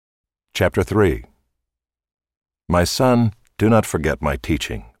Chapter 3. My son, do not forget my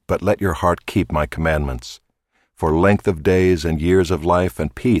teaching, but let your heart keep my commandments. For length of days and years of life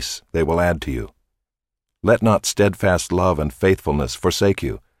and peace they will add to you. Let not steadfast love and faithfulness forsake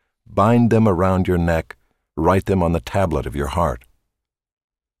you. Bind them around your neck, write them on the tablet of your heart.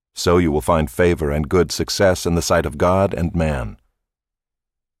 So you will find favor and good success in the sight of God and man.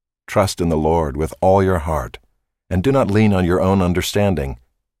 Trust in the Lord with all your heart, and do not lean on your own understanding.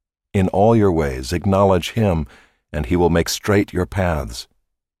 In all your ways acknowledge Him, and He will make straight your paths.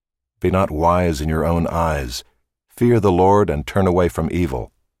 Be not wise in your own eyes. Fear the Lord and turn away from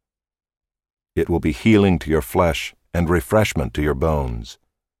evil. It will be healing to your flesh and refreshment to your bones.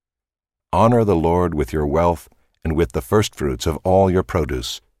 Honor the Lord with your wealth and with the firstfruits of all your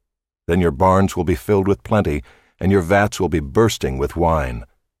produce. Then your barns will be filled with plenty, and your vats will be bursting with wine.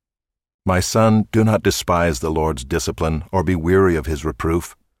 My son, do not despise the Lord's discipline or be weary of His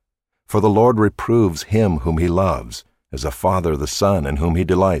reproof. For the Lord reproves him whom He loves, as a father the son in whom He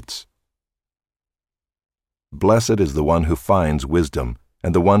delights. Blessed is the one who finds wisdom,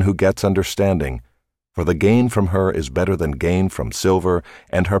 and the one who gets understanding, for the gain from her is better than gain from silver,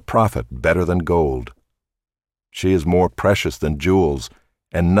 and her profit better than gold. She is more precious than jewels,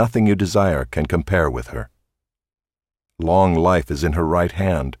 and nothing you desire can compare with her. Long life is in her right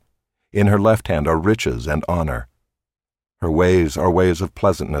hand. In her left hand are riches and honor. Her ways are ways of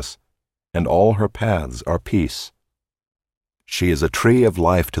pleasantness, and all her paths are peace. She is a tree of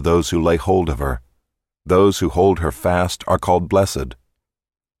life to those who lay hold of her. Those who hold her fast are called blessed.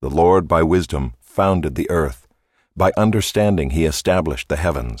 The Lord by wisdom founded the earth. By understanding He established the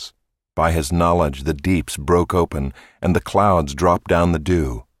heavens. By His knowledge the deeps broke open, and the clouds dropped down the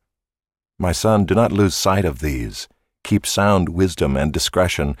dew. My son, do not lose sight of these. Keep sound wisdom and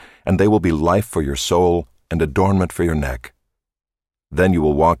discretion, and they will be life for your soul and adornment for your neck. Then you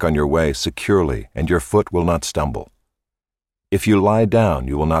will walk on your way securely, and your foot will not stumble. If you lie down,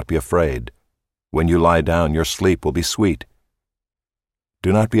 you will not be afraid. When you lie down, your sleep will be sweet.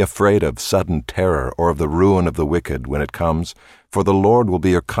 Do not be afraid of sudden terror or of the ruin of the wicked when it comes, for the Lord will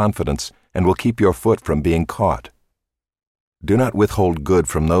be your confidence and will keep your foot from being caught. Do not withhold good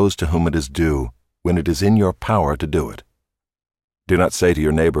from those to whom it is due, when it is in your power to do it. Do not say to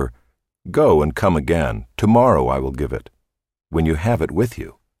your neighbor, "Go and come again, tomorrow I will give it," when you have it with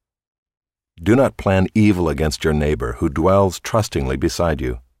you. Do not plan evil against your neighbor who dwells trustingly beside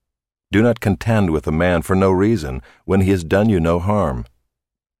you. Do not contend with a man for no reason when he has done you no harm.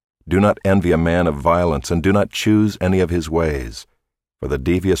 Do not envy a man of violence, and do not choose any of his ways, for the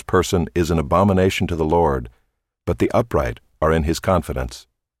devious person is an abomination to the Lord, but the upright are in His confidence.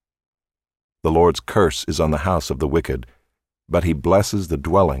 The Lord's curse is on the house of the wicked, but He blesses the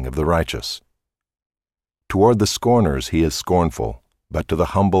dwelling of the righteous. Toward the scorners He is scornful, but to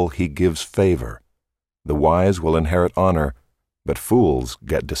the humble He gives favor. The wise will inherit honor, but fools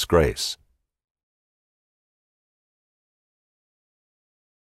get disgrace.